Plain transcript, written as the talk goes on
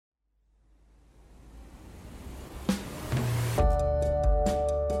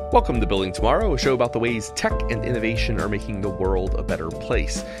Welcome to Building Tomorrow, a show about the ways tech and innovation are making the world a better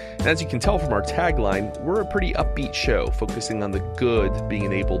place. And as you can tell from our tagline, we're a pretty upbeat show, focusing on the good being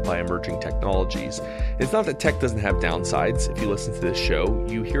enabled by emerging technologies. It's not that tech doesn't have downsides. If you listen to this show,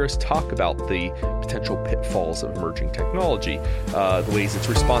 you hear us talk about the potential pitfalls of emerging technology, the ways it's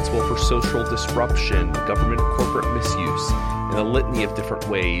responsible for social disruption, government corporate misuse, and a litany of different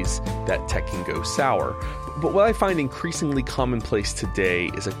ways that tech can go sour. But what I find increasingly commonplace today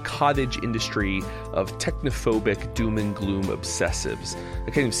is a cottage industry of technophobic doom and gloom obsessives,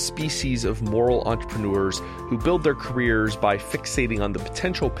 a kind of species of moral entrepreneurs who build their careers by fixating on the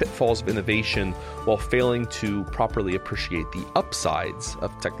potential pitfalls of innovation while failing to properly appreciate the upsides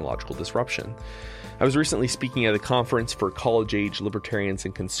of technological disruption. I was recently speaking at a conference for college-age libertarians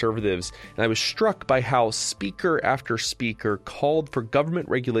and conservatives, and I was struck by how speaker after speaker called for government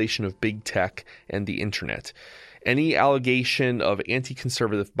regulation of big tech and the internet. Any allegation of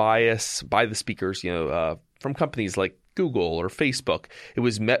anti-conservative bias by the speakers, from companies like Google or Facebook, it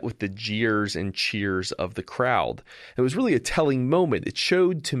was met with the jeers and cheers of the crowd. It was really a telling moment. It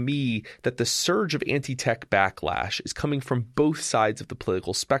showed to me that the surge of anti-tech backlash is coming from both sides of the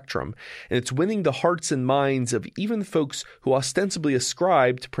political spectrum, and it's winning the hearts and minds of even folks who ostensibly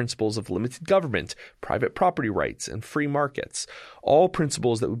ascribe to principles of limited government, private property rights, and free markets, all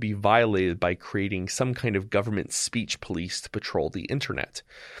principles that would be violated by creating some kind of government speech police to patrol the internet.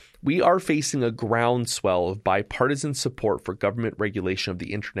 We are facing a groundswell of bipartisan support for government regulation of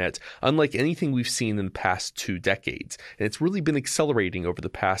the internet, unlike anything we've seen in the past 2 decades. And it's really been accelerating over the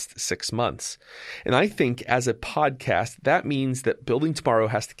past 6 months. And I think as a podcast, that means that Building Tomorrow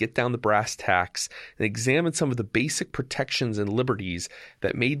has to get down to brass tacks and examine some of the basic protections and liberties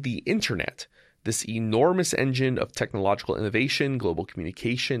that made the internet, this enormous engine of technological innovation, global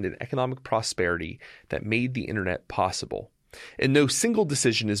communication, and economic prosperity that made the internet possible. And no single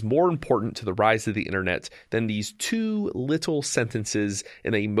decision is more important to the rise of the internet than these 2 little sentences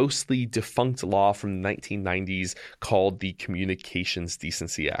in a mostly defunct law from the 1990s called the Communications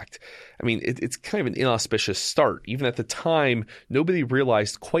Decency Act. I mean, it's kind of an inauspicious start. Even at the time, nobody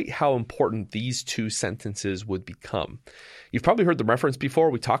realized quite how important these 2 sentences would become. You've probably heard them referenced before.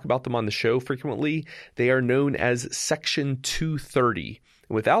 We talk about them on the show frequently. They are known as Section 230.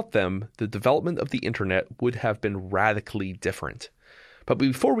 Without them, the development of the internet would have been radically different. But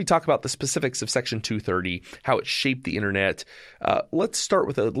before we talk about the specifics of Section 230, how it shaped the internet, let's start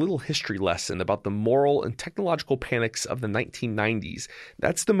with a little history lesson about the moral and technological panics of the 1990s.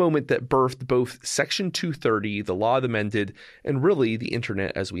 That's the moment that birthed both Section 230, the law it amended, and really the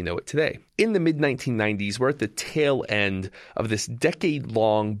internet as we know it today. In the mid-1990s, we're at the tail end of this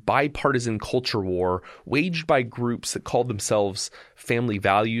decade-long bipartisan culture war waged by groups that called themselves family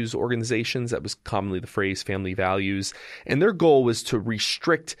values organizations. That was commonly the phrase family values. And their goal was to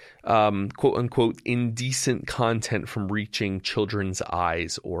restrict, quote unquote, indecent content from reaching children's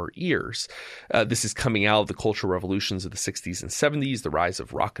eyes or ears. This is coming out of the cultural revolutions of the 60s and 70s, the rise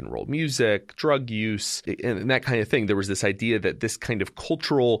of rock and roll music, drug use, and that kind of thing. There was this idea that this kind of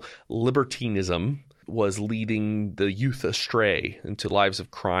cultural libertinism was leading the youth astray into lives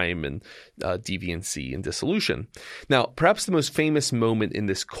of crime and deviancy and dissolution. Now, perhaps the most famous moment in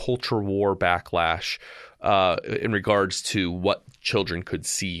this culture war backlash in regards to what children could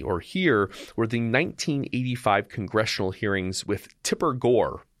see or hear were the 1985 congressional hearings with Tipper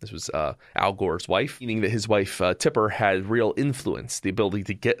Gore. This was Al Gore's wife, meaning that his wife, Tipper, had real influence, the ability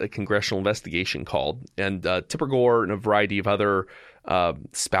to get a congressional investigation called. And Tipper Gore and a variety of other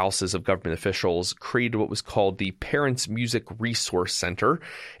spouses of government officials created what was called the Parents Music Resource Center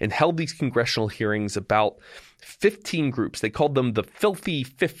and held these congressional hearings about 15 groups. They called them the Filthy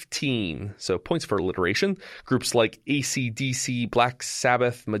 15. So points for alliteration. Groups like AC/DC, Black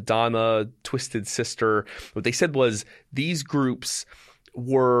Sabbath, Madonna, Twisted Sister. What they said was these groups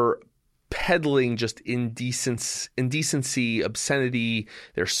were peddling just indecency, obscenity.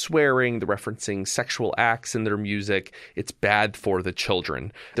 They're swearing, they're referencing sexual acts in their music. It's bad for the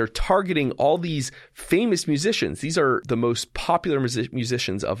children. They're targeting all these famous musicians. These are the most popular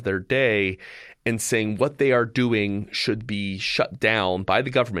musicians of their day, and saying what they are doing should be shut down by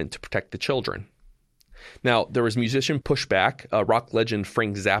the government to protect the children. Now, there was musician pushback. Rock legend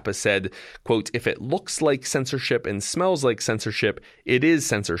Frank Zappa said, quote, "If it looks like censorship and smells like censorship, it is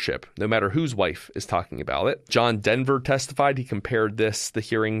censorship, no matter whose wife is talking about it." John Denver testified. He compared the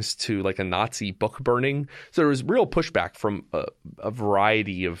hearings to like a Nazi book burning. So there was real pushback from a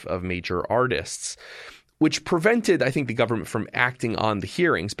variety of major artists, which prevented, I think, the government from acting on the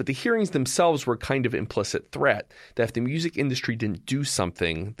hearings. But the hearings themselves were kind of implicit threat that if the music industry didn't do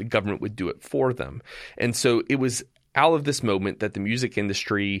something, the government would do it for them. And so it was out of this moment that the music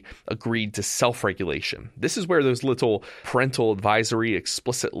industry agreed to self-regulation. This is where those little parental advisory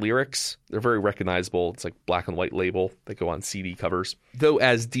explicit lyrics, they're very recognizable. It's like black and white label. They go on CD covers. Though,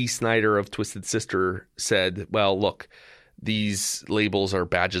 as Dee Snider of Twisted Sister said, well, look, these labels are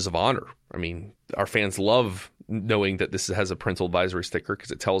badges of honor. I mean, our fans love knowing that this has a parental advisory sticker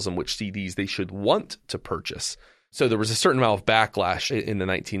because it tells them which CDs they should want to purchase. So there was a certain amount of backlash in the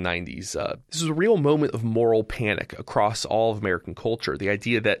 1990s. This was a real moment of moral panic across all of American culture. The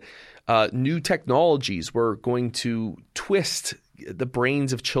idea that new technologies were going to twist the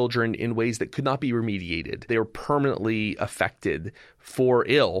brains of children in ways that could not be remediated. They were permanently affected for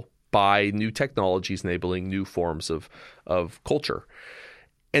ill by new technologies enabling new forms of culture.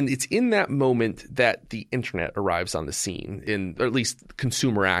 And it's in that moment that the internet arrives on the scene, or at least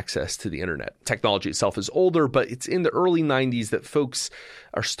consumer access to the internet. Technology itself is older, but it's in the early 90s that folks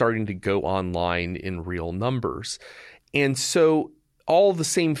are starting to go online in real numbers. And so all the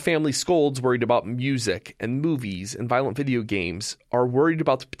same family scolds worried about music and movies and violent video games are worried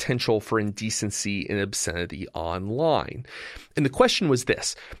about the potential for indecency and obscenity online. And the question was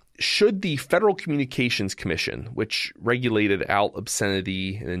this: should the Federal Communications Commission, which regulated out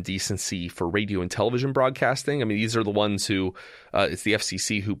obscenity and indecency for radio and television broadcasting, I mean, these are the ones who, it's the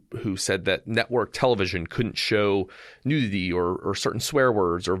FCC who said that network television couldn't show nudity or certain swear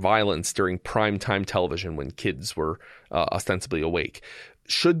words or violence during primetime television when kids were ostensibly awake.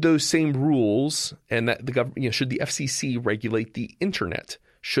 Should those same rules and that the government, should the FCC regulate the internet?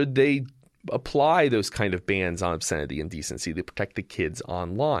 Should they apply those kind of bans on obscenity and decency to protect the kids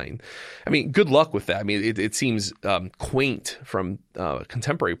online? I mean, good luck with that. I mean, it seems quaint from a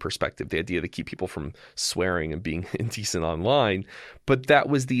contemporary perspective, the idea to keep people from swearing and being indecent online. But that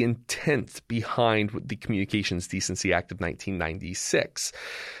was the intent behind the Communications Decency Act of 1996.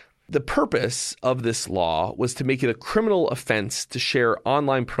 The purpose of this law was to make it a criminal offense to share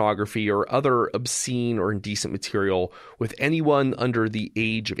online pornography or other obscene or indecent material with anyone under the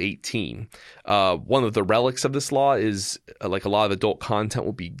age of 18. One of the relics of this law is like a lot of adult content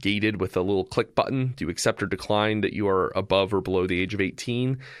will be gated with a little click button. Do you accept or decline that you are above or below the age of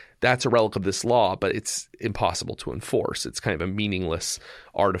 18? That's a relic of this law, but it's impossible to enforce. It's kind of a meaningless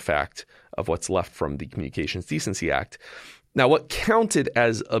artifact of what's left from the Communications Decency Act. Now, what counted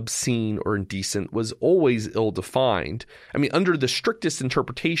as obscene or indecent was always ill-defined. I mean, under the strictest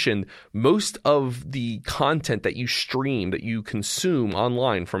interpretation, most of the content that you stream, that you consume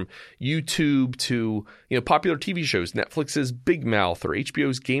online, from YouTube to popular TV shows, Netflix's Big Mouth or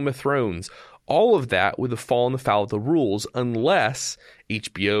HBO's Game of Thrones, all of that would have fallen afoul of the rules unless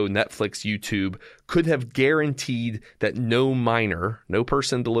HBO, Netflix, YouTube could have guaranteed that no minor, no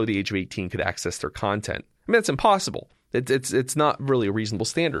person below the age of 18 could access their content. I mean, that's impossible. It's not really a reasonable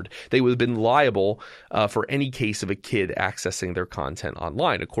standard. They would have been liable for any case of a kid accessing their content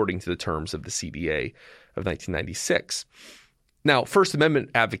online, according to the terms of the CDA of 1996. Now, First Amendment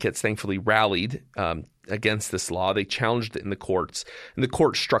advocates thankfully rallied against this law. They challenged it in the courts, and the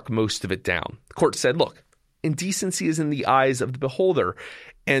court struck most of it down. The court said, look, indecency is in the eyes of the beholder.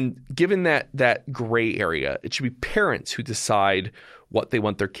 And given that gray area, it should be parents who decide what they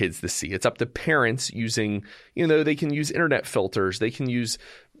want their kids to see. It's up to parents using, they can use internet filters. They can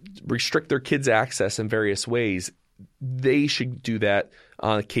restrict their kids' access in various ways. They should do that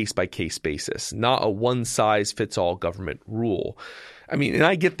on a case-by-case basis, not a one-size-fits-all government rule. I mean, and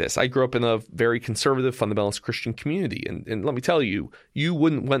I get this. I grew up in a very conservative, fundamentalist Christian community. And let me tell you, you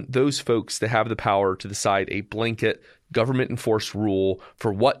wouldn't want those folks to have the power to decide a blanket government-enforced rule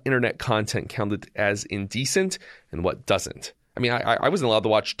for what internet content counted as indecent and what doesn't. I mean, I wasn't allowed to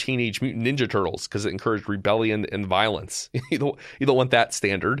watch Teenage Mutant Ninja Turtles because it encouraged rebellion and violence. You don't want that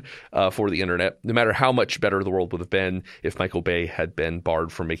standard for the internet, no matter how much better the world would have been if Michael Bay had been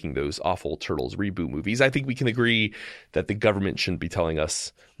barred from making those awful Turtles reboot movies. I think we can agree that the government shouldn't be telling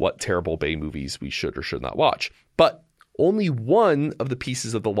us what terrible Bay movies we should or should not watch. But only one of the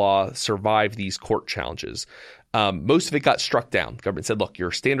pieces of the law survived these court challenges. Most of it got struck down. The government said, look,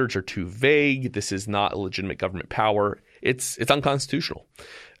 your standards are too vague. This is not a legitimate government power. It's unconstitutional.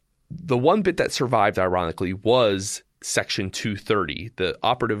 The one bit that survived, ironically, was Section 230, the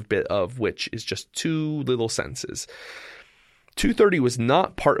operative bit of which is just two little sentences. 230 was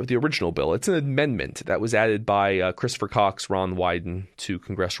not part of the original bill. It's an amendment that was added by Christopher Cox, Ron Wyden, two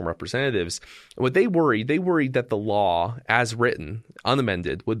congressional representatives. And what they worried that the law, as written,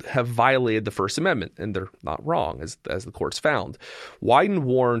 unamended, would have violated the First Amendment. And they're not wrong, as the courts found. Wyden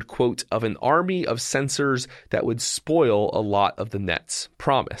warned, quote, of an army of censors that would spoil a lot of the net's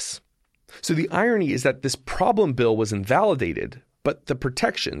promise. So the irony is that this problem bill was invalidated but the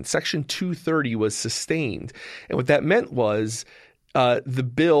protection, Section 230, was sustained. And what that meant was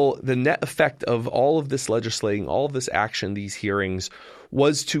the net effect of all of this legislating, all of this action, these hearings,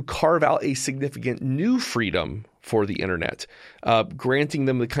 was to carve out a significant new freedom for the internet, granting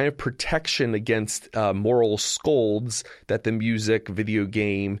them the kind of protection against moral scolds that the music, video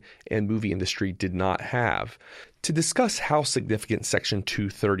game, and movie industry did not have. To discuss how significant Section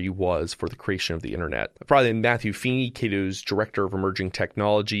 230 was for the creation of the internet, I brought in Matthew Feeney, Cato's Director of Emerging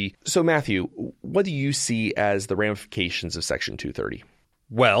Technology. So Matthew, what do you see as the ramifications of Section 230?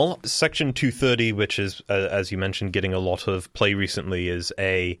 Well, Section 230, which is, as you mentioned, getting a lot of play recently, has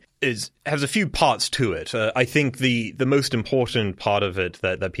a few parts to it. I think the most important part of it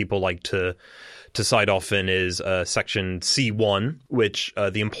that people like to cite often is Section C1, which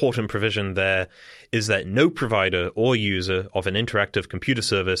the important provision there is that no provider or user of an interactive computer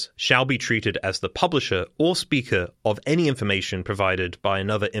service shall be treated as the publisher or speaker of any information provided by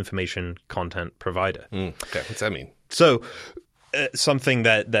another information content provider. Okay, what's that mean? So something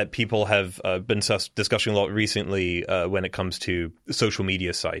that people have been discussing a lot recently when it comes to social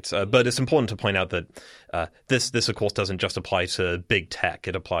media sites. But it's important to point out that this, of course, doesn't just apply to big tech.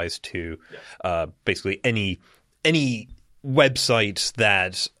 It applies to basically any website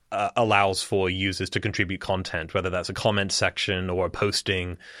that allows for users to contribute content, whether that's a comment section or a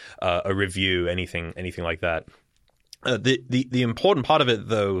posting, a review, anything like that. The important part of it,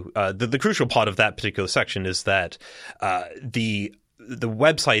 though, the crucial part of that particular section is that the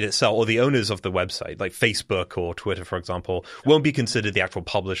website itself, or the owners of the website, like Facebook or Twitter, for example, won't be considered the actual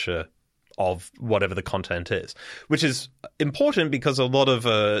publisher of whatever the content is, which is important because a lot of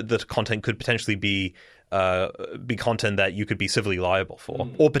the content could potentially be content that you could be civilly liable for,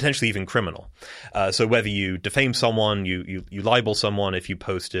 or potentially even criminal. So whether you defame someone, you libel someone if you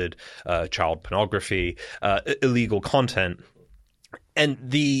posted child pornography, illegal content. And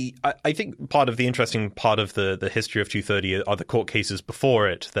I think part of the interesting part of the history of 230 are the court cases before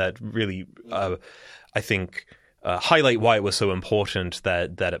it that really, I think, highlight why it was so important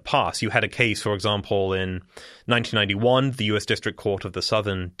that it passed. You had a case, for example, in 1991, the U.S. District Court of the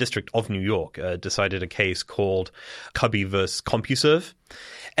Southern District of New York decided a case called Cubby vs. CompuServe.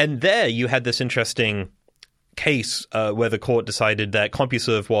 And there you had this interesting case where the court decided that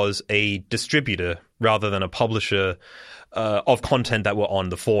CompuServe was a distributor rather than a publisher of content that were on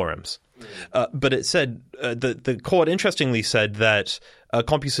the forums. But it said the court interestingly said that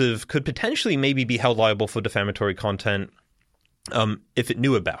CompuServe could potentially maybe be held liable for defamatory content if it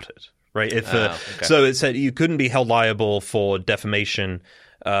knew about it, right? Okay. So it said you couldn't be held liable for defamation,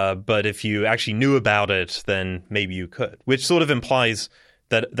 but if you actually knew about it, then maybe you could, which sort of implies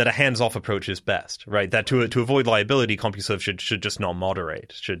that a hands-off approach is best, right? That to avoid liability, CompuServe should just not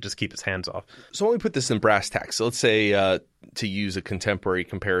moderate, should just keep its hands off. So let me put this in brass tacks. So let's say to use a contemporary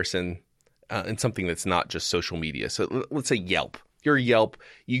comparison and something that's not just social media. So let's say Yelp. You're Yelp.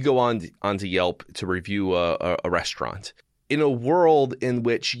 You go onto Yelp to review a restaurant. In a world in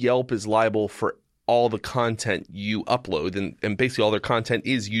which Yelp is liable for all the content you upload, and basically all their content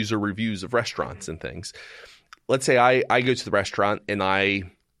is user reviews of restaurants and things. Let's say I go to the restaurant and I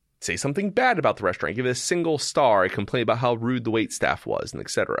say something bad about the restaurant. I give it a single star. I complain about how rude the waitstaff was, and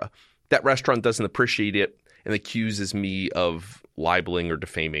etc. That restaurant doesn't appreciate it and accuses me of libeling or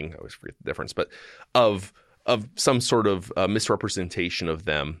defaming. I always forget the difference, but of some sort of misrepresentation of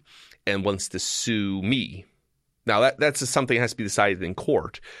them and wants to sue me. Now, that's something that has to be decided in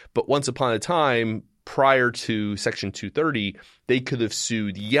court. But once upon a time, prior to Section 230, they could have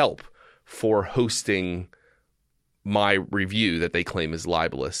sued Yelp for hosting my review that they claim is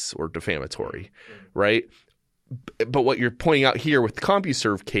libelous or defamatory, right? But what you're pointing out here with the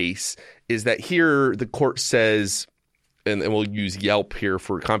CompuServe case is that here the court says, and we'll use Yelp here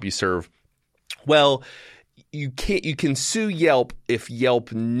for CompuServe, well, you can sue Yelp if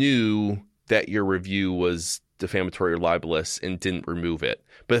Yelp knew that your review was defamatory or libelous and didn't remove it.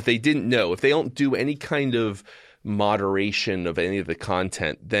 But if they didn't know, if they don't do any kind of moderation of any of the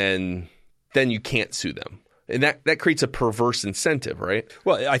content, then you can't sue them. And that creates a perverse incentive, right?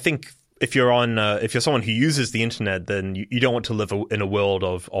 Well, I think if you're someone who uses the internet, then you don't want to live in a world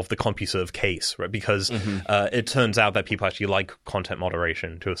of the CompuServe case, right? Because it turns out that people actually like content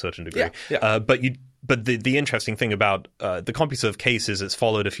moderation to a certain degree. Yeah. But the interesting thing about the CompuServe case is it's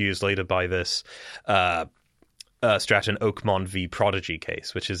followed a few years later by this Stratton Oakmont v. Prodigy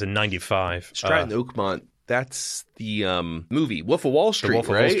case, which is in 95. Stratton Oakmont. That's the movie Wolf of Wall Street, the Wolf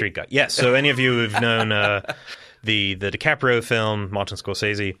of Wall Street guy. Yes. So any of you who've known the DiCaprio film, Martin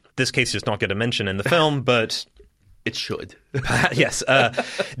Scorsese, this case does not get a mention in the film, but it should. Yes.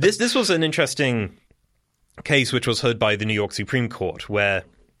 This was an interesting case which was heard by the New York Supreme Court, where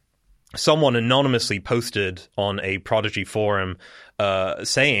someone anonymously posted on a Prodigy forum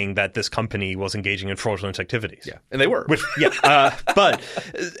saying that this company was engaging in fraudulent activities. Yeah, and they were. But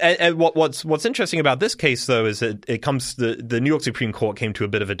what's interesting about this case, though, is that the New York Supreme Court came to a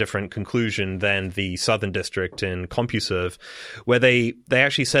bit of a different conclusion than the Southern District in CompuServe, where they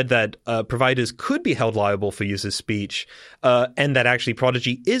actually said that providers could be held liable for users' speech, and that actually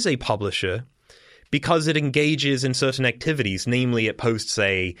Prodigy is a publisher because it engages in certain activities. Namely, it posts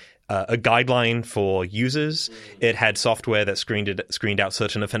a guideline for users. It had software that screened out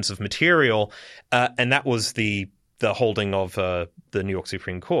certain offensive material, and that was the holding of the New York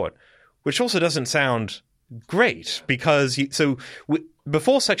Supreme Court, which also doesn't sound great because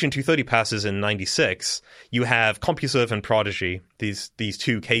before Section 230 passes in 96, you have CompuServe and Prodigy, these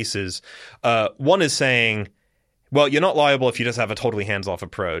two cases. One is saying, well, you're not liable if you just have a totally hands-off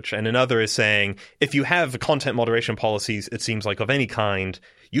approach. And another is saying, if you have content moderation policies, it seems like of any kind,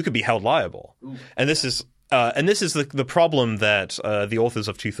 you could be held liable. Ooh. And this is the problem that the authors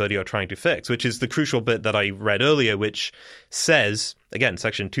of 230 are trying to fix, which is the crucial bit that I read earlier, which says, again,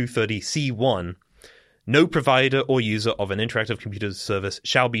 Section 230C1, no provider or user of an interactive computer service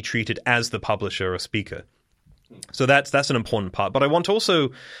shall be treated as the publisher or speaker. So that's an important part. But I want to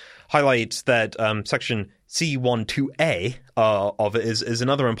also highlight that Section C12A of it is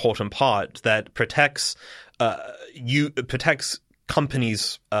another important part that protects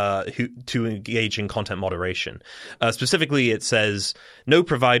companies to engage in content moderation. Specifically, it says, no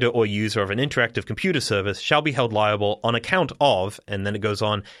provider or user of an interactive computer service shall be held liable on account of, and then it goes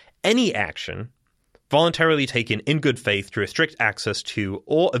on, any action voluntarily taken in good faith to restrict access to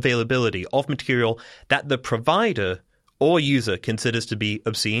or availability of material that the provider or user considers to be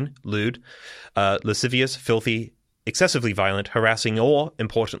obscene, lewd, lascivious, filthy, excessively violent, harassing, or,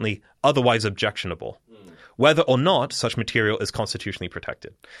 importantly, otherwise objectionable, whether or not such material is constitutionally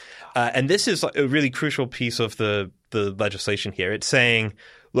protected. And this is a really crucial piece of the legislation here. It's saying,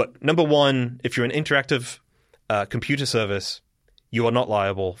 look, number one, if you're an interactive computer service, you are not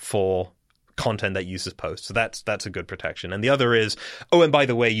liable for content that users post. So that's a good protection. And the other is, oh, and by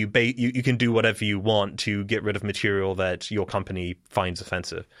the way, you can do whatever you want to get rid of material that your company finds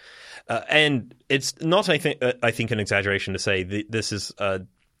offensive. And it's not, I think, an exaggeration to say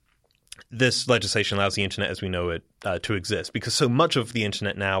this legislation allows the internet as we know it to exist, because so much of the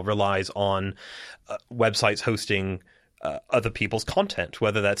internet now relies on websites hosting other people's content,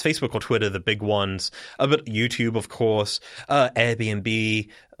 whether that's Facebook or Twitter, the big ones, but YouTube, of course, Airbnb,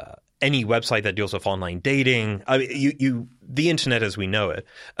 any website that deals with online dating. I mean, the internet as we know it.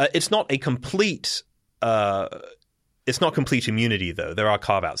 It's not complete immunity, though. There are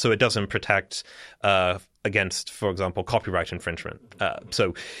carve-outs, so it doesn't protect against, for example, copyright infringement.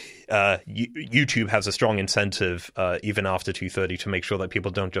 So YouTube has a strong incentive, even after 230, to make sure that people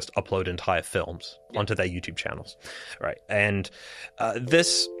don't just upload entire films onto their YouTube channels, right? And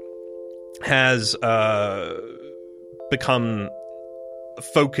this has become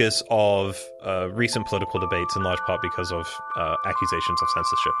focus of recent political debates, in large part because of accusations of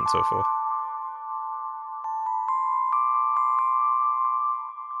censorship and so forth.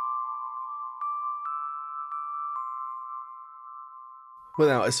 Well,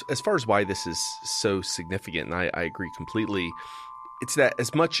 now, as far as why this is so significant, and I agree completely, it's that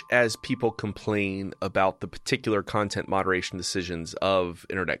as much as people complain about the particular content moderation decisions of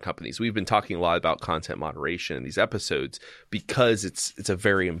internet companies, we've been talking a lot about content moderation in these episodes because it's a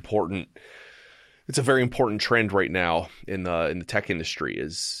very important trend right now in the tech industry.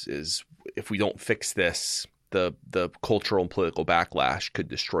 Is if we don't fix this, the cultural and political backlash could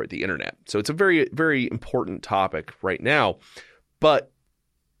destroy the internet. So it's a very, very important topic right now, but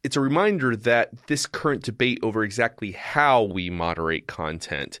it's a reminder that this current debate over exactly how we moderate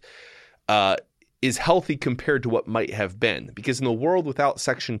content is healthy compared to what might have been. Because in the world without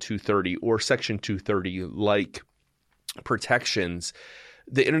Section 230 or Section 230-like protections,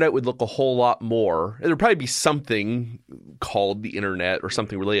 the internet would look a whole lot more. There'd probably be something called the internet or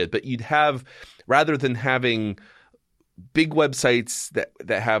something related, but you'd have, rather than having big websites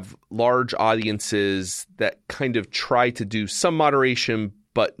that have large audiences that kind of try to do some moderation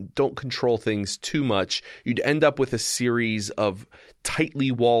but don't control things too much, you'd end up with a series of tightly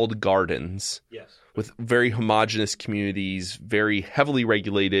walled gardens with very homogenous communities, very heavily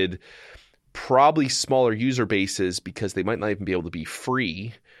regulated, probably smaller user bases because they might not even be able to be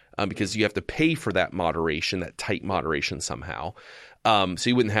free because you have to pay for that moderation, that tight moderation somehow. So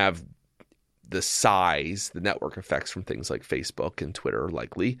you wouldn't have the size, the network effects from things like Facebook and Twitter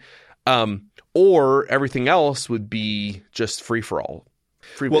likely. Or everything else would be just free for all.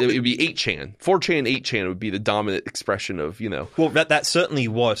 It would be 8chan. 4chan, 8chan would be the dominant expression of, Well, that's certainly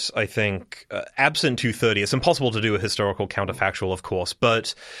what I think, absent 230, it's impossible to do a historical counterfactual, of course,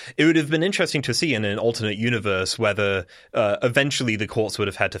 but it would have been interesting to see in an alternate universe whether eventually the courts would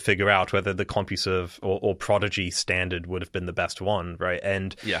have had to figure out whether the CompuServe or Prodigy standard would have been the best one, right?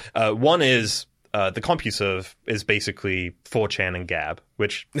 And one is... the CompuServe is basically 4chan and Gab,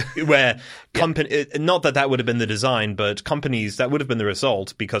 where not that would have been the design, but companies, that would have been the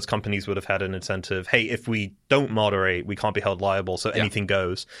result, because companies would have had an incentive. Hey, if we don't moderate, we can't be held liable, so anything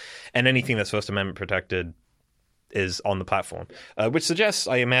goes, and anything that's First Amendment protected is on the platform, which suggests,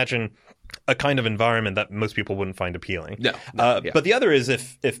 I imagine, a kind of environment that most people wouldn't find appealing. But the other is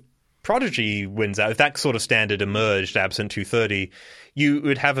if Prodigy wins out, if that sort of standard emerged absent 230, you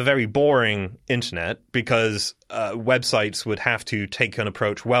would have a very boring internet, because websites would have to take an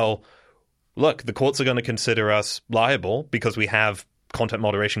approach, well, look, the courts are going to consider us liable because we have content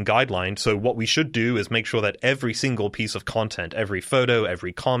moderation guidelines, so what we should do is make sure that every single piece of content, every photo,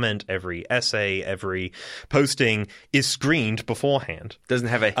 every comment, every essay, every posting is screened beforehand. Doesn't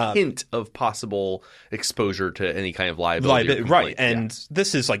have a hint of possible exposure to any kind of liability. Right, and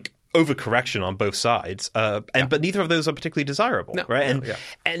this is like overcorrection on both sides, but neither of those are particularly desirable, right?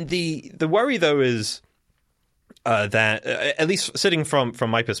 And the worry, though, is that, at least sitting from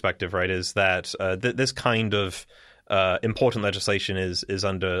my perspective, right, is that this kind of important legislation is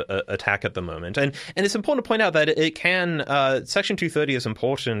under attack at the moment, and it's important to point out that it can Section 230 is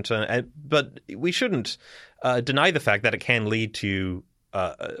important, but we shouldn't deny the fact that it can lead to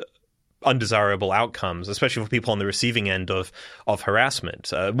undesirable outcomes, especially for people on the receiving end of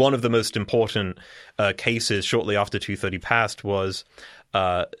harassment. One of the most important cases shortly after 230 passed was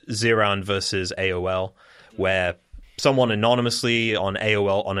Ziran versus AOL, where someone anonymously on an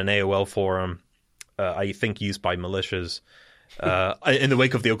AOL forum, I think used by militias, in the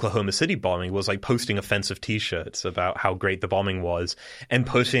wake of the Oklahoma City bombing, was like posting offensive T-shirts about how great the bombing was and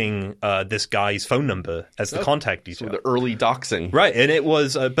putting this guy's phone number as the contact detail. So the early doxing. Right, and it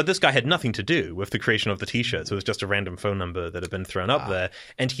was, but this guy had nothing to do with the creation of the T-shirts. It was just a random phone number that had been thrown up there,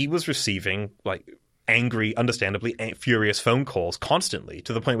 and he was receiving like angry, understandably furious phone calls constantly,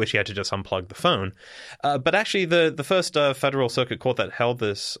 to the point where he had to just unplug the phone. But actually, the first federal circuit court that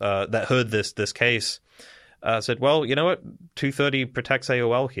heard this case said, well, you know what, 230 protects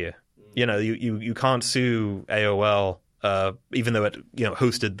AOL here. You can't sue AOL even though it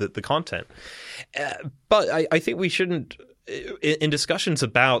hosted the content. But I think we shouldn't, in discussions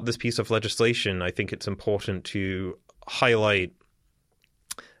about this piece of legislation, I think it's important to highlight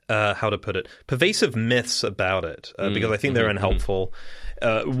how to put it, pervasive myths about it, because I think they're unhelpful.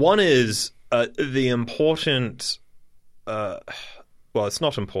 One is the important, well, it's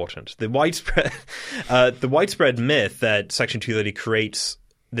not important, the widespread myth that Section 230 creates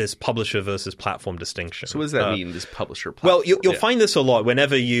this publisher versus platform distinction. So what does that mean, this publisher platform? Well, you'll find this a lot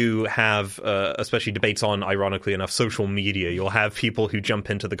whenever you have, especially debates on, ironically enough, social media. You'll have people who jump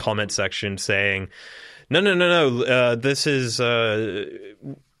into the comment section saying, no, this is...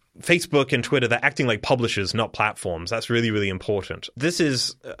 Facebook and Twitter, they're acting like publishers, not platforms. That's really, really important. This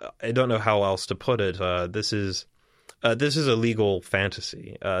is, I don't know how else to put it. This is a legal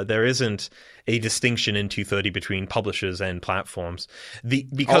fantasy. There isn't a distinction in 230 between publishers and platforms.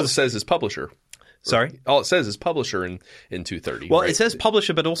 Because all it says is publisher. Sorry? All it says is publisher in 230. Well, right? It says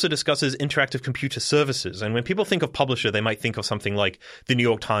publisher, but also discusses interactive computer services. And when people think of publisher, they might think of something like the New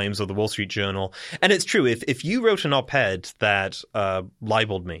York Times or the Wall Street Journal. And it's true. If you wrote an op-ed that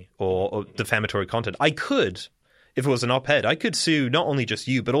libeled me or defamatory content, I could, if it was an op-ed, I could sue not only just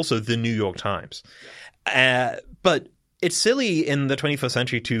you, but also the New York Times. But it's silly in the 21st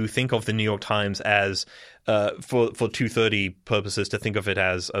century to think of the New York Times as, for 230 purposes, to think of it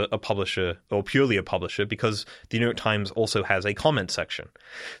as a publisher or purely a publisher, because the New York Times also has a comment section.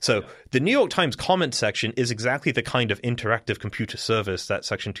 So the New York Times comment section is exactly the kind of interactive computer service that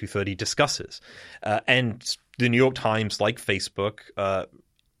Section 230 discusses. And the New York Times, like Facebook,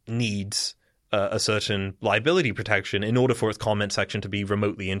 needs a certain liability protection in order for its comment section to be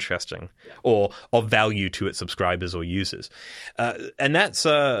remotely interesting or of value to its subscribers or users. And that's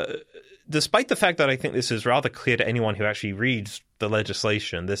despite the fact that I think this is rather clear to anyone who actually reads the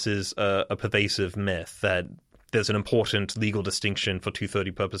legislation. This is a pervasive myth that there's an important legal distinction for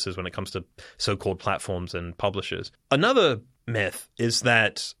 230 purposes when it comes to so-called platforms and publishers. Another myth is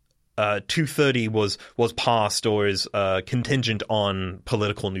that 230 was passed or is contingent on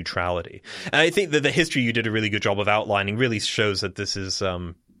political neutrality. And I think that the history you did a really good job of outlining really shows that this is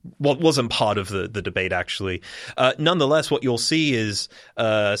wasn't part of the debate, actually. Nonetheless, what you'll see is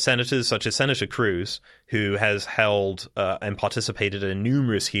senators such as Senator Cruz, who has held and participated in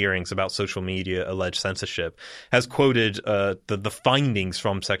numerous hearings about social media alleged censorship, has quoted the findings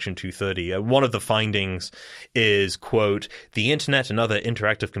from Section 230. One of the findings is, quote, "The internet and other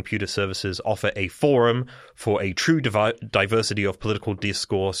interactive computer services offer a forum for a true diversity of political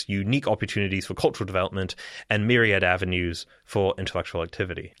discourse, unique opportunities for cultural development, and myriad avenues for intellectual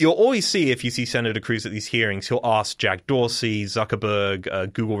activity." You'll always see, if you see Senator Cruz at these hearings, he'll ask Jack Dorsey,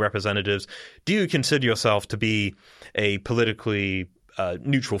 Zuckerberg, Google representatives, do you consider yourself to be a politically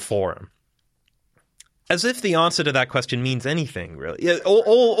neutral forum? As if the answer to that question means anything, really.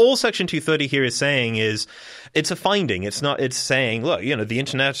 All Section 230 here is saying is it's a finding. It's saying, look, the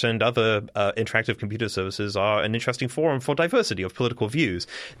internet and other interactive computer services are an interesting forum for diversity of political views.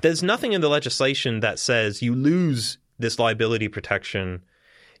 There's nothing in the legislation that says you lose this liability protection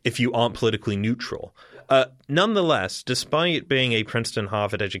if you aren't politically neutral. Nonetheless, despite being a Princeton,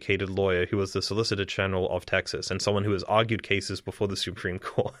 Harvard-educated lawyer who was the Solicitor General of Texas and someone who has argued cases before the Supreme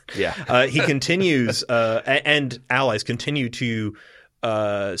Court, he continues and allies continue to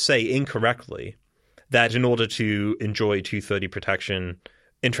say incorrectly that in order to enjoy 230 protection,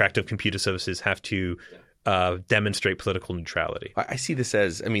 interactive computer services have to demonstrate political neutrality. I see this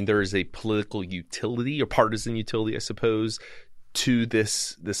as, there is a political utility or partisan utility, I suppose, to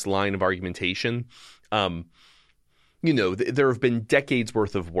this line of argumentation. There have been decades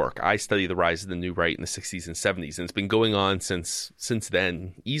worth of work. I study the rise of the new right in the 60s and 70s, and it's been going on since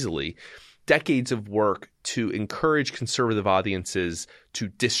then easily. Decades of work to encourage conservative audiences to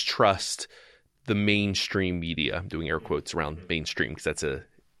distrust the mainstream media. I'm doing air quotes around mainstream because that's a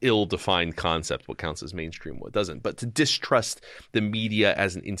ill-defined concept, what counts as mainstream, what doesn't, but to distrust the media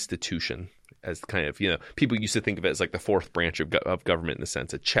as an institution, as kind of, people used to think of it as like the fourth branch of government, in a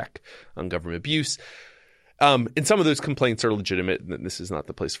sense, a check on government abuse. And some of those complaints are legitimate, and this is not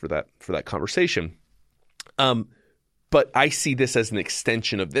the place for that conversation. But I see this as an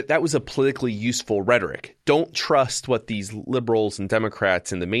extension of that. That was a politically useful rhetoric. Don't trust what these liberals and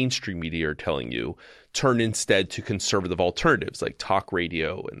Democrats in the mainstream media are telling you. Turn instead to conservative alternatives like talk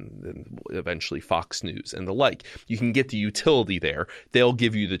radio and eventually Fox News and the like. You can get the utility there. They'll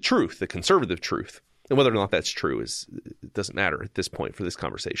give you the truth, the conservative truth. And whether or not that's true it doesn't matter at this point for this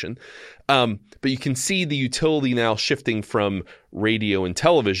conversation. But you can see the utility now shifting from radio and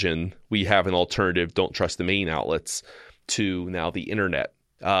television. We have an alternative, don't trust the main outlets, to now the internet.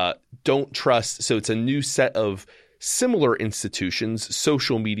 Don't trust. So it's a new set of similar institutions,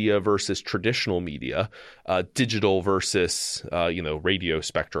 social media versus traditional media, digital versus, radio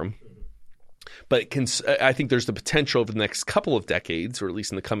spectrum. But I think there's the potential over the next couple of decades, or at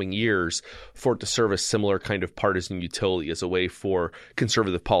least in the coming years, for it to serve a similar kind of partisan utility as a way for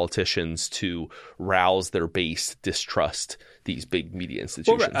conservative politicians to rouse their base, distrust these big media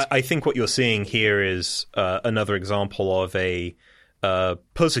institutions. Well, I think what you're seeing here is another example of a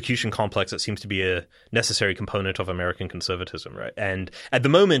persecution complex that seems to be a necessary component of American conservatism, right? And at the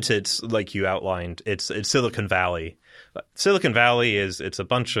moment, it's like you outlined, it's Silicon Valley. Silicon Valley it's a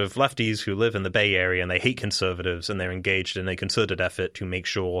bunch of lefties who live in the Bay Area, and they hate conservatives, and they're engaged in a concerted effort to make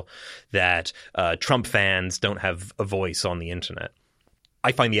sure that Trump fans don't have a voice on the internet.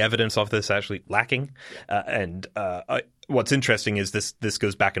 I find the evidence of this actually lacking, what's interesting is this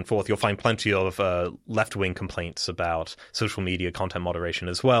goes back and forth. You'll find plenty of left-wing complaints about social media content moderation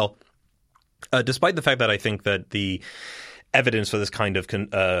as well, despite the fact that I think that the evidence for this kind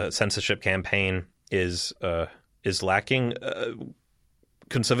of censorship campaign is lacking.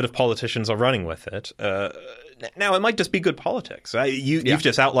 Conservative politicians are running with it. Now, it might just be good politics. You've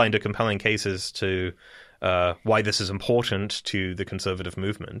just outlined a compelling cases to why this is important to the conservative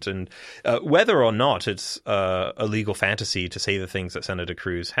movement. And whether or not it's a legal fantasy to say the things that Senator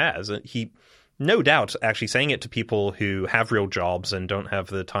Cruz has, he no doubt actually saying it to people who have real jobs and don't have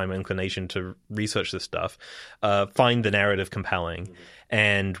the time and inclination to research this stuff, find the narrative compelling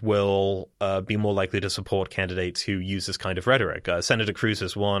and will be more likely to support candidates who use this kind of rhetoric. Senator Cruz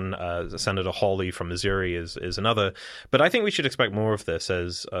is one. Senator Hawley from Missouri is another. But I think we should expect more of this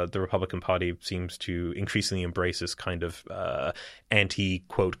as the Republican Party seems to increasingly embrace this kind of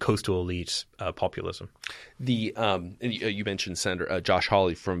anti-quote coastal elite populism. You mentioned Senator Josh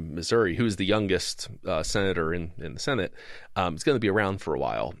Hawley from Missouri, who is the youngest senator in the Senate. Is going to be around for a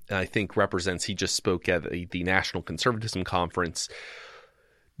while, and I think he just spoke at the National Conservatism Conference.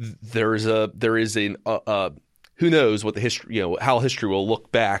 There is who knows what the history, how history will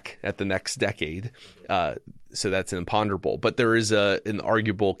look back at the next decade. So that's imponderable. But there is an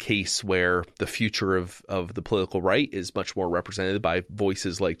arguable case where the future of the political right is much more represented by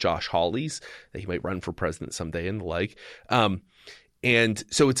voices like Josh Hawley's, that he might run for president someday and the like. And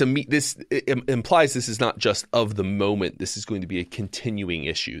so it implies this is not just of the moment. This is going to be a continuing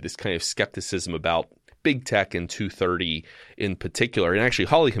issue, this kind of skepticism about big tech and 230 in particular. And actually,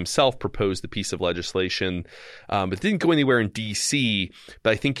 Hawley himself proposed the piece of legislation, but it didn't go anywhere in D.C.,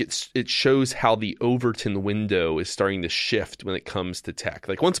 but I think it shows how the Overton window is starting to shift when it comes to tech.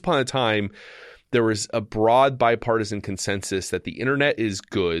 Like once upon a time, there was a broad bipartisan consensus that the internet is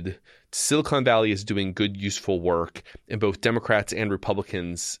good, Silicon Valley is doing good, useful work, and both Democrats and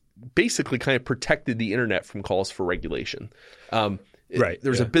Republicans basically kind of protected the internet from calls for regulation.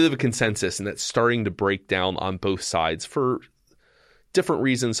 There's a bit of a consensus, and that's starting to break down on both sides for different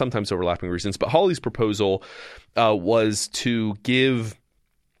reasons, sometimes overlapping reasons. But Hawley's proposal was to give,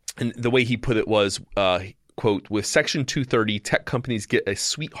 and the way he put it was, quote, with Section 230, tech companies get a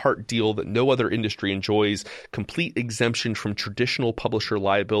sweetheart deal that no other industry enjoys, complete exemption from traditional publisher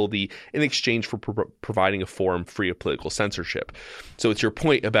liability in exchange for providing a forum free of political censorship. So it's your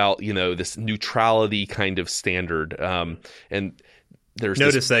point about, this neutrality kind of standard. And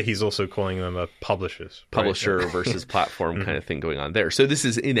there's that he's also calling them a publisher versus platform kind of thing going on there. So this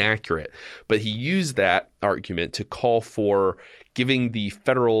is inaccurate, but he used that argument to call for giving the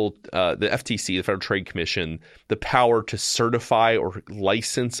the FTC, the Federal Trade Commission, the power to certify or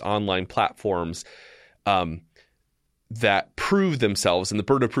license online platforms that prove themselves, and the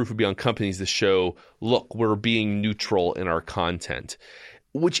burden of proof would be on companies to show, look, we're being neutral in our content,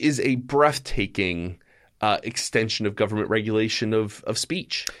 which is a breathtaking extension of government regulation of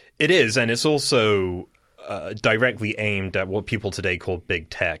speech. It is, and it's also directly aimed at what people today call big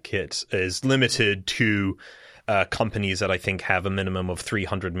tech. It is limited to companies that I think have a minimum of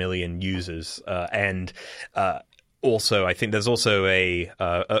 300 million users, and also I think there's also a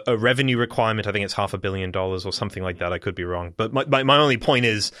revenue requirement. I think it's $500 million or something like that. I could be wrong, but my only point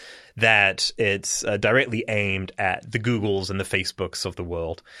is that it's directly aimed at the Googles and the Facebooks of the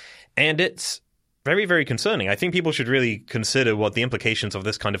world, and it's very, very concerning. I think people should really consider what the implications of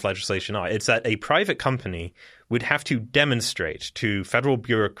this kind of legislation are. It's that a private company would have to demonstrate to federal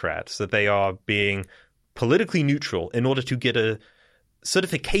bureaucrats that they are being politically neutral in order to get a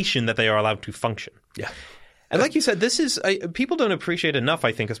certification that they are allowed to function. Yeah. And like you said, this is people don't appreciate enough,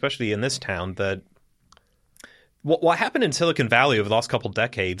 I think, especially in this town, that what happened in Silicon Valley over the last couple of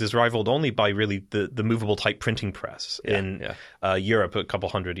decades is rivaled only by really the movable type printing press in Europe a couple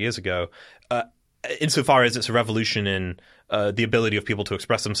hundred years ago. Insofar as it's a revolution in the ability of people to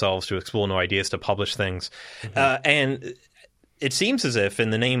express themselves, to explore new ideas, to publish things. And it seems as if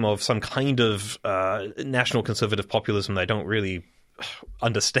in the name of some kind of national conservative populism that I don't really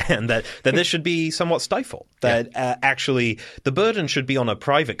understand, that this should be somewhat stifled. That actually the burden should be on a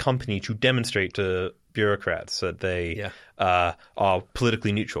private company to demonstrate to bureaucrats that they are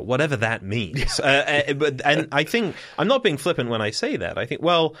politically neutral, whatever that means. And I think I'm not being flippant when I say that. I think,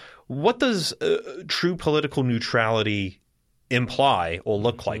 well, what does true political neutrality imply or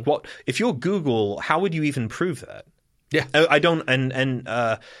look like? What if you're Google? How would you even prove that? Yeah, I don't, and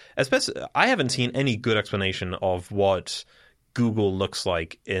especially I haven't seen any good explanation of what Google looks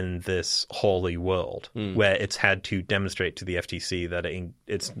like in this Hawley world, where it's had to demonstrate to the FTC that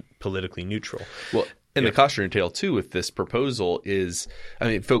it's politically neutral. Well, and the cautionary tale too with this proposal is,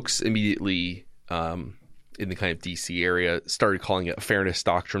 folks immediately in the kind of DC area started calling it a fairness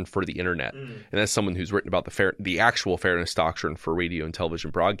doctrine for the internet. And that's someone who's written about the actual fairness doctrine for radio and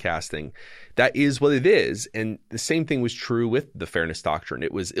television broadcasting. That is what it is. And the same thing was true with the fairness doctrine.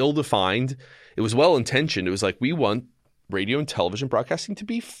 It was ill-defined. It was well-intentioned. It was like, we want radio and television broadcasting to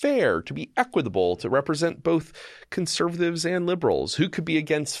be fair, to be equitable, to represent both conservatives and liberals. Who could be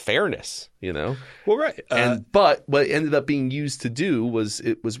against fairness, Well, right. But what it ended up being used to do was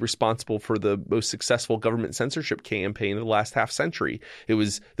it was responsible for the most successful government censorship campaign of the last half century.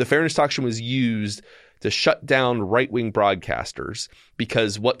 The fairness doctrine was used to shut down right-wing broadcasters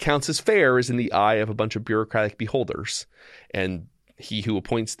because what counts as fair is in the eye of a bunch of bureaucratic beholders. And he who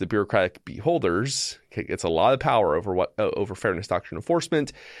appoints the bureaucratic beholders gets a lot of power over fairness doctrine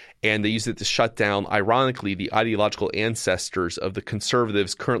enforcement, and they use it to shut down, ironically, the ideological ancestors of the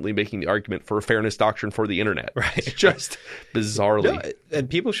conservatives currently making the argument for a fairness doctrine for the internet. Right, just bizarrely. No, and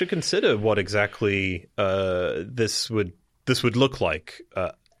people should consider what exactly this would look like.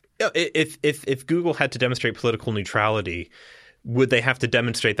 If Google had to demonstrate political neutrality, would they have to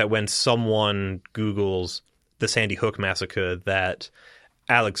demonstrate that when someone Googles the Sandy Hook massacre, that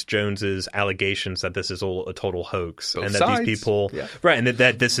Alex Jones's allegations that this is all a total hoax, both and that sides. these people, right, and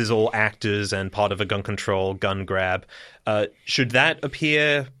that this is all actors and part of a gun control, gun grab, should that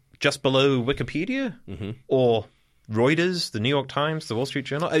appear just below Wikipedia, or Reuters, the New York Times, the Wall Street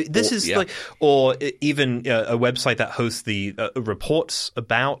Journal. This is yeah. like, or even a website that hosts the reports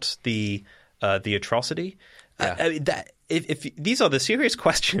about the atrocity. Yeah. If these are the serious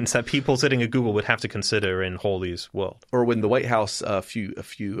questions that people sitting at Google would have to consider in Hawley's world. Or when the White House a few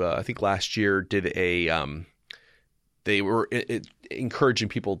I think last year did they were encouraging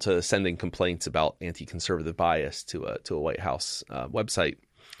people to send in complaints about anti-conservative bias to a White House website.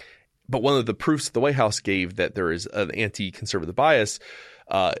 But one of the proofs the White House gave that there is an anti-conservative bias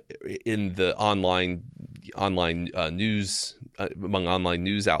in the online news among online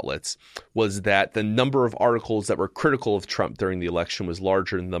news outlets was that the number of articles that were critical of Trump during the election was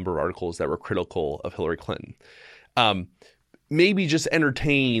larger than the number of articles that were critical of Hillary Clinton. Maybe just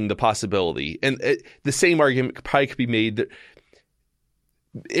entertain the possibility, and the same argument probably could be made that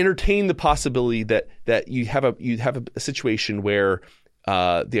entertain the possibility that you have a situation where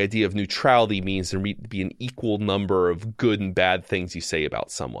the idea of neutrality means there need to be an equal number of good and bad things you say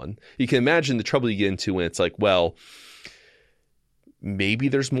about someone. You can imagine the trouble you get into when it's like, well, maybe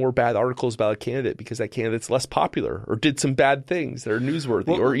there's more bad articles about a candidate because that candidate's less popular or did some bad things that are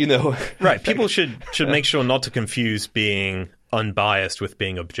newsworthy, or Right. People should make sure not to confuse being unbiased with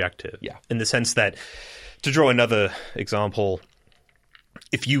being objective. Yeah. In the sense that, to draw another example,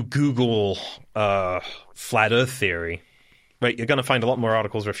 if you Google flat Earth theory, right, you're going to find a lot more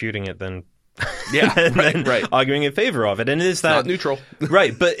articles refuting it than right. arguing in favor of it. And is that not neutral?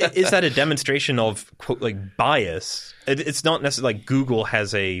 Right, but is that a demonstration of, quote, like, bias? It's not necessarily like Google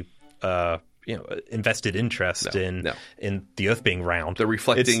has a invested interest in the Earth being round. They're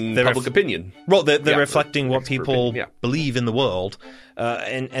reflecting public opinion. Well, they're reflecting what people believe in the world,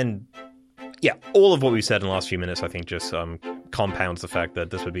 and all of what we've said in the last few minutes, I think, just compounds the fact that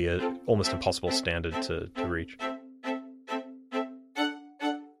this would be an almost impossible standard to reach.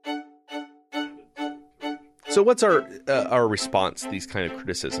 So what's our response to these kind of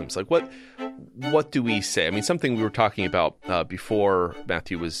criticisms? Like, what do we say? I mean, something we were talking about before,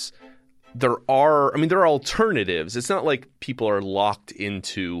 Matthew, was there are alternatives. It's not like people are locked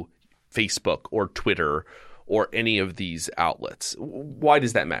into Facebook or Twitter or any of these outlets. Why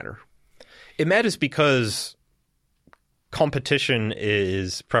does that matter? It matters because competition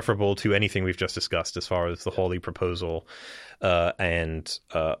is preferable to anything we've just discussed as far as the Hawley proposal and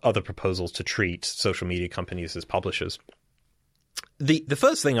other proposals to treat social media companies as publishers. The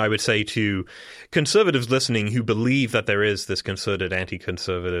first thing I would say to conservatives listening who believe that there is this concerted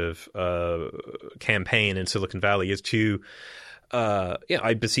anti-conservative campaign in Silicon Valley is to,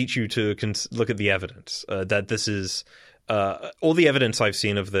 I beseech you to look at the evidence. That this is all the evidence I've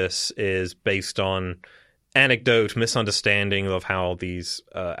seen of this is based on anecdote, misunderstanding of how these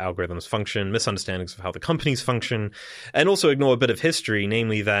algorithms function, misunderstandings of how the companies function, and also ignore a bit of history,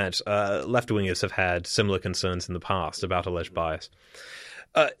 namely that left-wingers have had similar concerns in the past about alleged bias.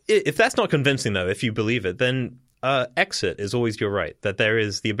 If that's not convincing, though, if you believe it, then exit is always your right, that there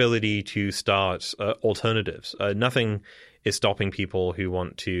is the ability to start alternatives. Nothing is stopping people who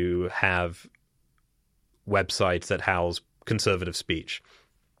want to have websites that house conservative speech.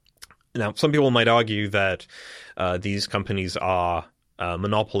 Now, some people might argue that these companies are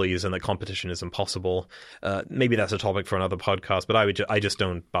monopolies and that competition is impossible. Maybe that's a topic for another podcast, but I just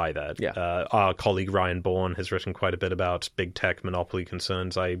don't buy that. Yeah. Our colleague Ryan Bourne has written quite a bit about big tech monopoly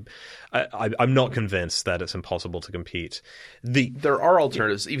concerns. I'm not convinced that it's impossible to compete. There are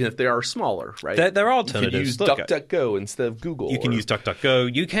alternatives, even if they are smaller, right? There are alternatives. You can use DuckDuckGo instead of Google. You can use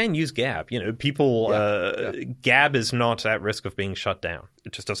DuckDuckGo. You can use Gab. People. Gab is not at risk of being shut down.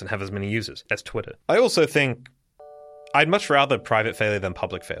 It just doesn't have as many users as Twitter. I also think I'd much rather private failure than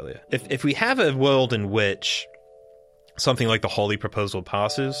public failure. If we have a world in which something like the Hawley proposal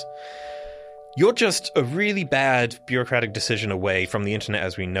passes, you're just a really bad bureaucratic decision away from the internet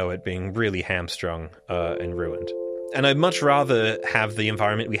as we know it being really hamstrung and ruined. And I'd much rather have the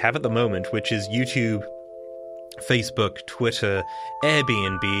environment we have at the moment, which is YouTube, Facebook, Twitter,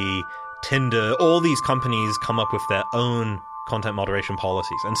 Airbnb, Tinder. All these companies come up with their own content moderation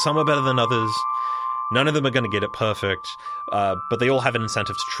policies, and some are better than others. None of them are going to get it perfect, but they all have an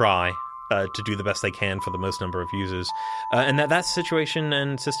incentive to try to do the best they can for the most number of users. And that situation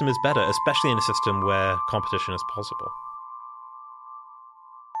and system is better, especially in a system where competition is possible.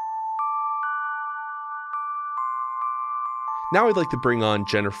 Now I'd like to bring on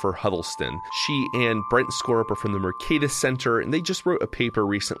Jennifer Huddleston. She and Brent Skorup are from the Mercatus Center, and they just wrote a paper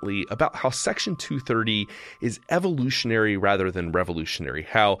recently about how Section 230 is evolutionary rather than revolutionary,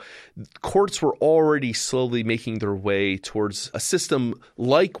 how courts were already slowly making their way towards a system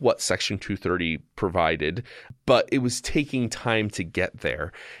like what Section 230 provided, but it was taking time to get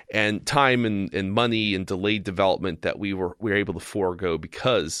there, and time and money and delayed development that we were able to forego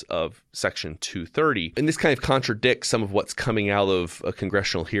because of Section 230. And this kind of contradicts some of what's coming out of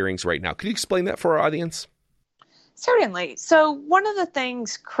congressional hearings right now. Could you explain that for our audience? Certainly. So one of the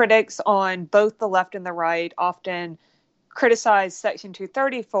things critics on both the left and the right often criticize Section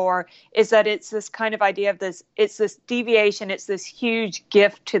 230 for is that it's this kind of idea of it's this deviation, it's this huge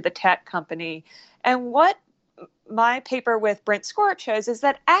gift to the tech company. And what my paper with Brent Skorup shows is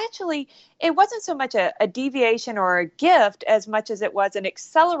that actually it wasn't so much a deviation or a gift as much as it was an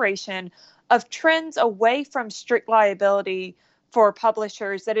acceleration of trends away from strict liability for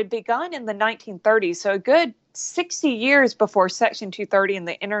publishers that had begun in the 1930s. So a good 60 years before Section 230 and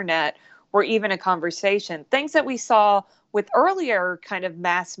the internet were even a conversation. Things that we saw with earlier kind of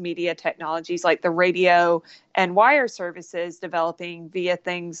mass media technologies like the radio and wire services developing via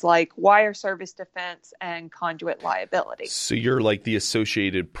things like wire service defense and conduit liability. So you're like the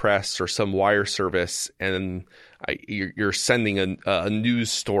Associated Press or some wire service, and you're sending a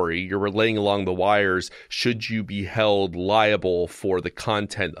news story, you're relaying along the wires. Should you be held liable for the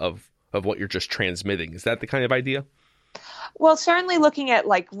content of what you're just transmitting? Is that the kind of idea? Well, certainly looking at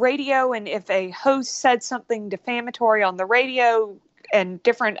like radio, and if a host said something defamatory on the radio and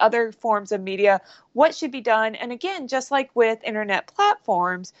different other forms of media, what should be done? And again, just like with internet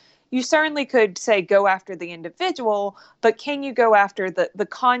platforms, you certainly could say go after the individual, but can you go after the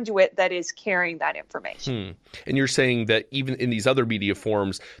conduit that is carrying that information? And you're saying that even in these other media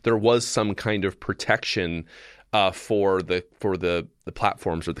forms, there was some kind of protection for the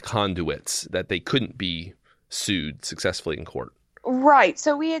platforms or the conduits, that they couldn't be sued successfully in court. Right.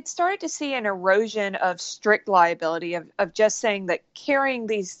 So we had started to see an erosion of strict liability, of just saying that carrying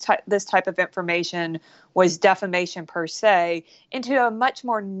this type of information was defamation per se, into a much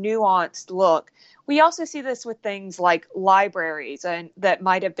more nuanced look. We also see this with things like libraries and that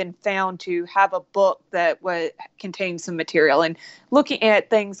might have been found to have a book that contained some material, and looking at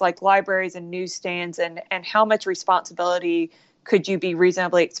things like libraries and newsstands and how much responsibility could you be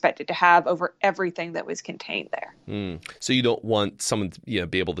reasonably expected to have over everything that was contained there. So you don't want someone to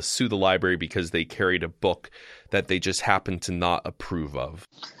be able to sue the library because they carried a book that they just happened to not approve of.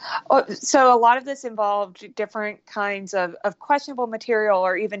 So a lot of this involved different kinds of questionable material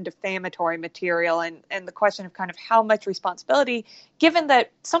or even defamatory material, and the question of kind of how much responsibility, given that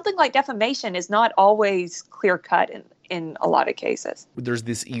something like defamation is not always clear-cut in a lot of cases. There's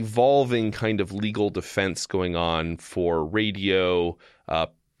this evolving kind of legal defense going on for radio,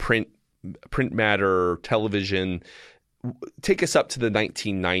 print matter, television. Take us up to the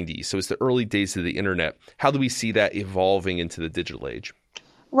 1990s. So it's the early days of the internet. How do we see that evolving into the digital age?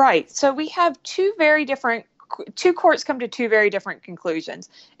 Right. So we have two courts come to two very different conclusions.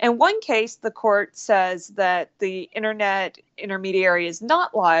 In one case, the court says that the internet intermediary is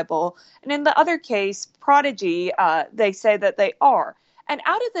not liable. And in the other case, Prodigy, they say that they are. And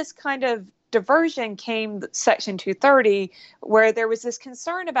out of this kind of diversion came Section 230, where there was this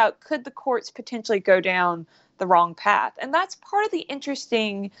concern about could the courts potentially go down the wrong path. And that's part of the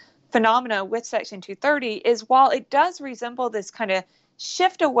interesting phenomena with Section 230 is while it does resemble this kind of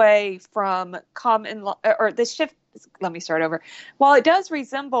shift away from common law, or this shift, let me start over. While it does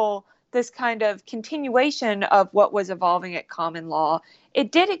resemble this kind of continuation of what was evolving at common law,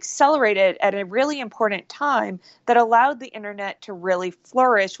 it did accelerate it at a really important time that allowed the internet to really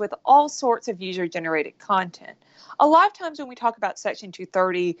flourish with all sorts of user-generated content. A lot of times when we talk about Section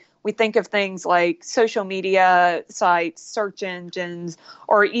 230, we think of things like social media sites, search engines,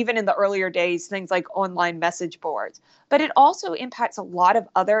 or even in the earlier days, things like online message boards. But it also impacts a lot of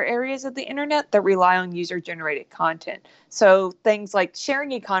other areas of the internet that rely on user-generated content. So things like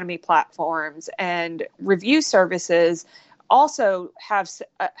sharing economy platforms and review services also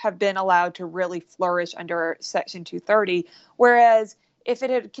have been allowed to really flourish under Section 230, whereas if it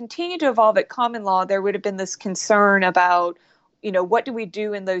had continued to evolve at common law, there would have been this concern about, what do we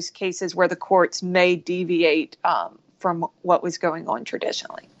do in those cases where the courts may deviate from what was going on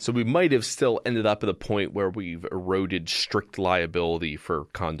traditionally. So we might have still ended up at a point where we've eroded strict liability for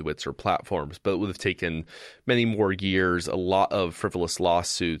conduits or platforms, but it would have taken many more years, a lot of frivolous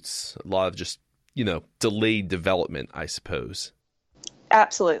lawsuits, a lot of just, delayed development, I suppose.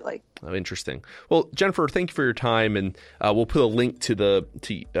 Absolutely. Oh, interesting. Well, Jennifer, thank you for your time, and we'll put a link to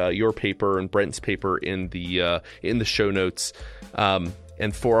your paper and Brent's paper in the show notes.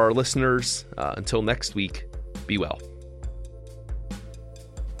 And for our listeners, until next week, be well.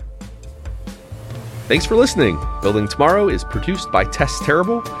 Thanks for listening. Building Tomorrow is produced by Tess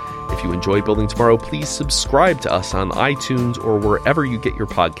Terrible. If you enjoy Building Tomorrow, please subscribe to us on iTunes or wherever you get your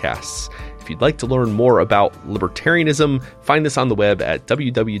podcasts. If you'd like to learn more about libertarianism, find us on the web at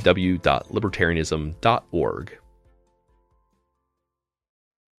www.libertarianism.org.